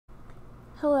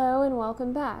Hello and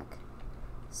welcome back.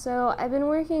 So I've been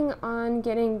working on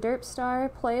getting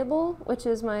Derp playable, which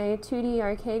is my 2D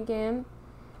arcade game,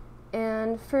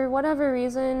 and for whatever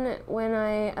reason, when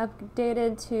I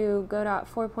updated to Godot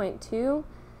 4.2,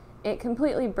 it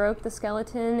completely broke the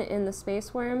skeleton in the Space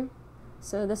Wyrm.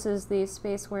 So this is the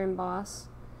Space Wyrm boss.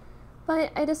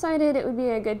 But I decided it would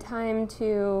be a good time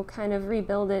to kind of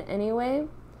rebuild it anyway.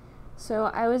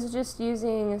 So I was just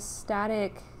using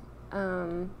static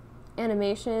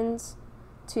animations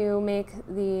to make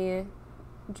the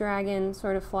dragon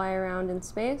sort of fly around in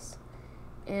space,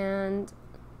 and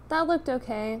that looked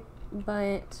okay,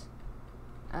 but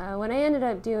what I ended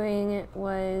up doing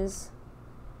was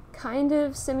kind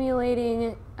of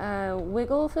simulating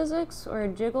wiggle physics or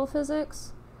jiggle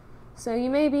physics. So you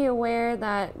may be aware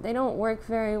that they don't work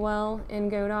very well in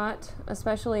Godot,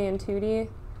 especially in 2D.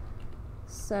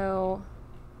 So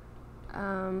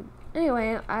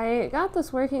anyway, I got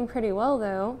this working pretty well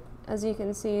though, as you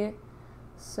can see.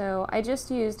 So I just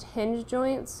used hinge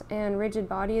joints and rigid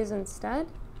bodies instead.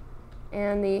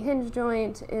 And the hinge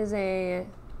joint is a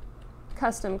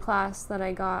custom class that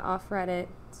I got off Reddit,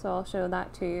 so I'll show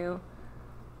that to you.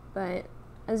 But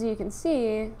as you can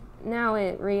see, now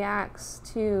it reacts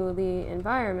to the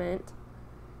environment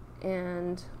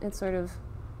and it sort of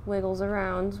wiggles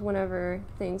around whenever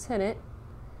things hit it.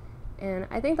 And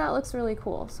I think that looks really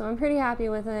cool, so I'm pretty happy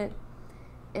with it.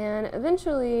 And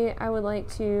eventually I would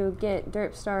like to get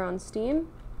Derp on Steam.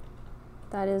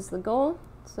 That is the goal,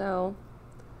 so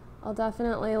I'll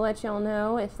definitely let y'all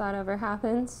know if that ever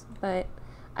happens, but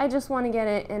I just want to get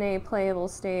it in a playable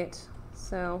state,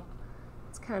 so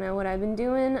it's kind of what I've been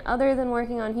doing, other than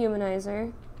working on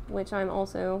Humanizer, which I'm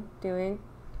also doing.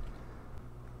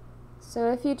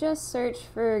 So if you just search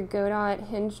for Godot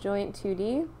hinge joint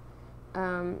 2D,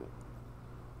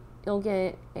 you'll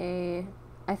get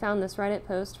I found this Reddit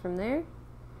post from there,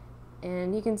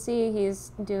 and you can see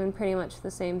he's doing pretty much the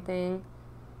same thing.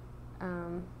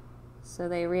 So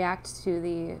they react to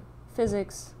the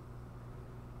physics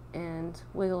and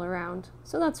wiggle around,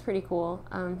 so that's pretty cool.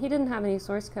 He didn't have any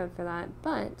source code for that,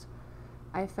 but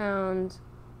I found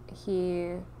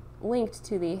he linked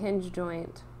to the hinge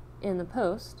joint in the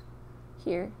post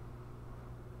here,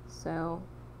 so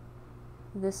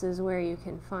this is where you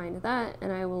can find that,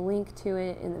 and I will link to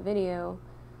it in the video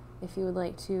if you would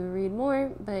like to read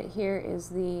more. But here is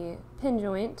the pin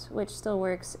joint, which still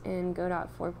works in Godot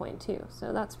 4.2,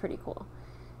 so that's pretty cool.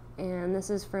 And this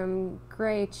is from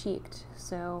Gray Cheeked,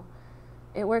 so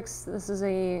it works.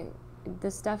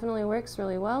 This definitely works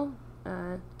really well.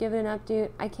 Give it an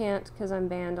update. I can't because I'm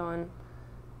banned on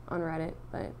Reddit,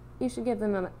 but you should give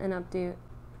them an update.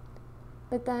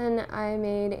 But then I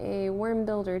made a worm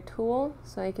builder tool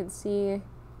so I could see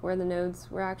where the nodes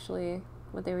were actually,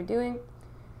 what they were doing.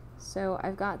 So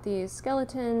I've got the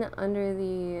skeleton under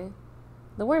the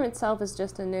worm itself is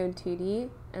just a node 2D,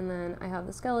 and then I have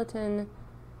the skeleton,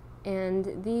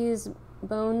 and these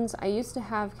bones I used to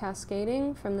have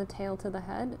cascading from the tail to the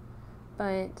head,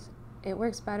 but it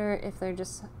works better if they're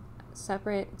just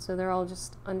separate, so they're all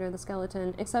just under the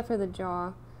skeleton, except for the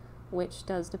jaw, which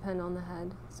does depend on the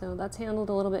head. So that's handled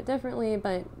a little bit differently,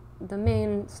 but the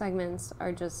main segments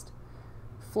are just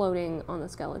floating on the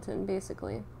skeleton,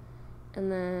 basically. And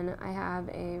then I have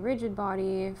a rigid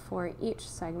body for each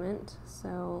segment,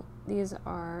 so these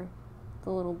are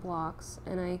the little blocks,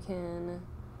 and I can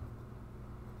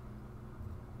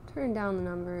turn down the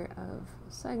number of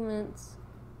segments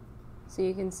so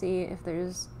you can see if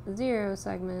there's 0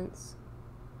 segments.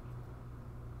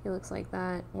 It looks like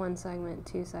that, 1 segment,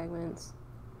 2 segments.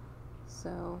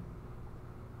 So,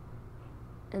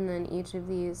 and then each of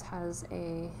these has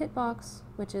a hitbox,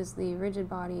 which is the rigid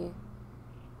body,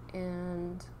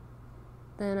 and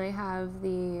then I have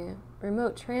the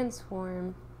remote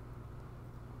transform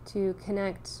to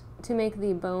make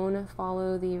the bone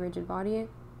follow the rigid body.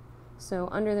 So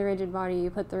under the rigid body you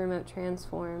put the remote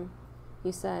transform,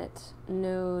 you set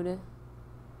the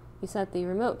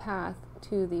remote path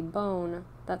to the bone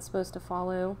that's supposed to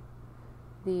follow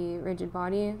the rigid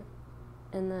body,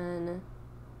 and then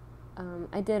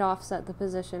I did offset the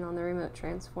position on the remote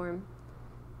transform,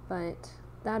 but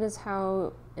that is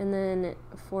how. And then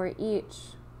for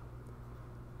each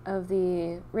of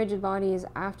the rigid bodies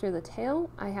after the tail,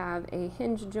 I have a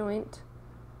hinge joint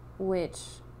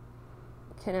which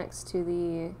connects to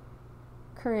the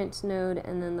current node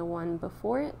and then the one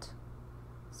before it.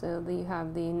 So you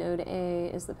have the node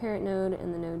A is the parent node,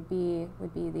 and the node B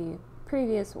would be the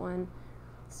previous one.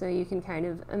 So you can kind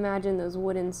of imagine those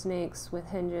wooden snakes with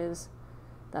hinges.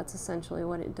 That's essentially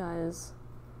what it does.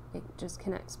 It just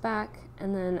connects back,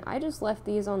 and then I just left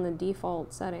these on the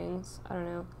default settings. I don't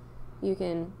know You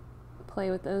can play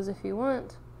with those if you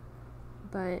want,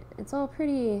 but it's all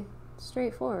pretty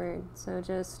straightforward. So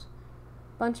just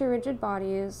a bunch of rigid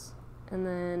bodies, and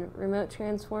then remote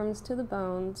transforms to the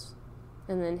bones,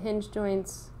 and then hinge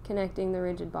joints connecting the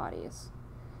rigid bodies.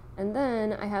 And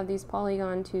then I have these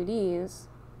polygon 2Ds,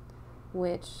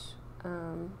 which,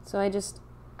 so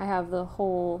I have the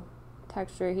whole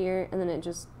texture here, and then it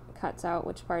just cuts out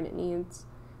which part it needs.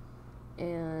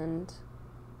 And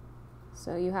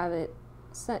so you have it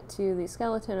set to the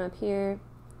skeleton up here,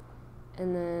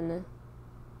 and then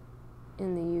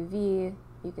in the UV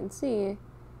you can see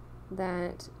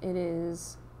that it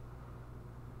is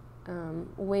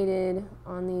weighted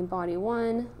on the body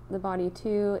 1, the body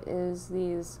 2 is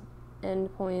these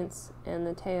end points, and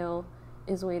the tail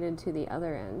is weighted to the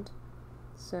other end.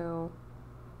 So,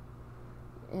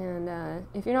 and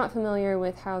if you're not familiar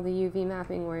with how the UV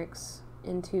mapping works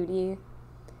in 2D,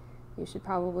 you should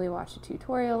probably watch a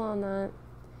tutorial on that.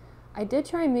 I did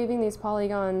try moving these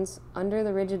polygons under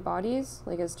the rigid bodies,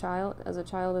 like as a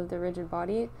child of the rigid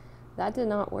body. That did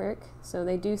not work, so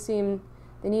they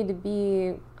need to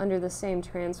be under the same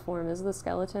transform as the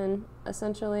skeleton,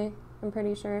 essentially, I'm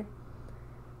pretty sure.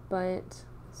 But,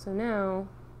 so now,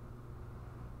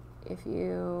 if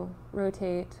you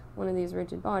rotate one of these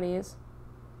rigid bodies,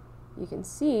 you can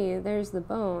see there's the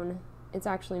bone. It's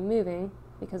actually moving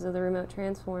because of the remote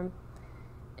transform.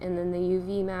 And then the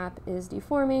UV map is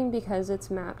deforming because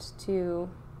it's mapped to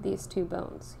these two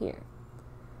bones here.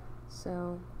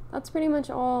 So that's pretty much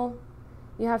all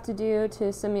you have to do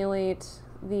to simulate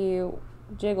the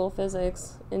jiggle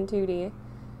physics in 2D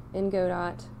in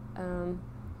Godot.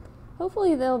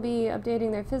 Hopefully they'll be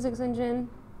updating their physics engine,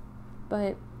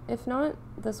 but if not,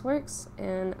 this works,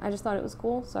 and I just thought it was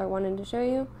cool, so I wanted to show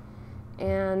you.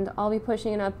 And I'll be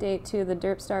pushing an update to the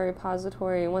Derp Star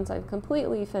repository once I've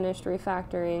completely finished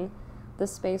refactoring the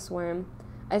Space Wyrm.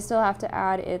 I still have to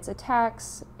add its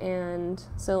attacks, and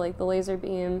so like the laser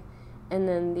beam, and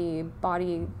then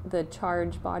the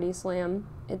charge body slam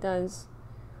it does.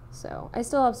 So I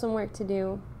still have some work to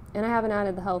do, and I haven't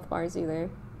added the health bars either.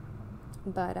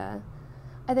 But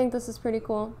I think this is pretty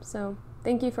cool, so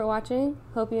thank you for watching,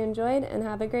 hope you enjoyed, and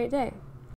have a great day.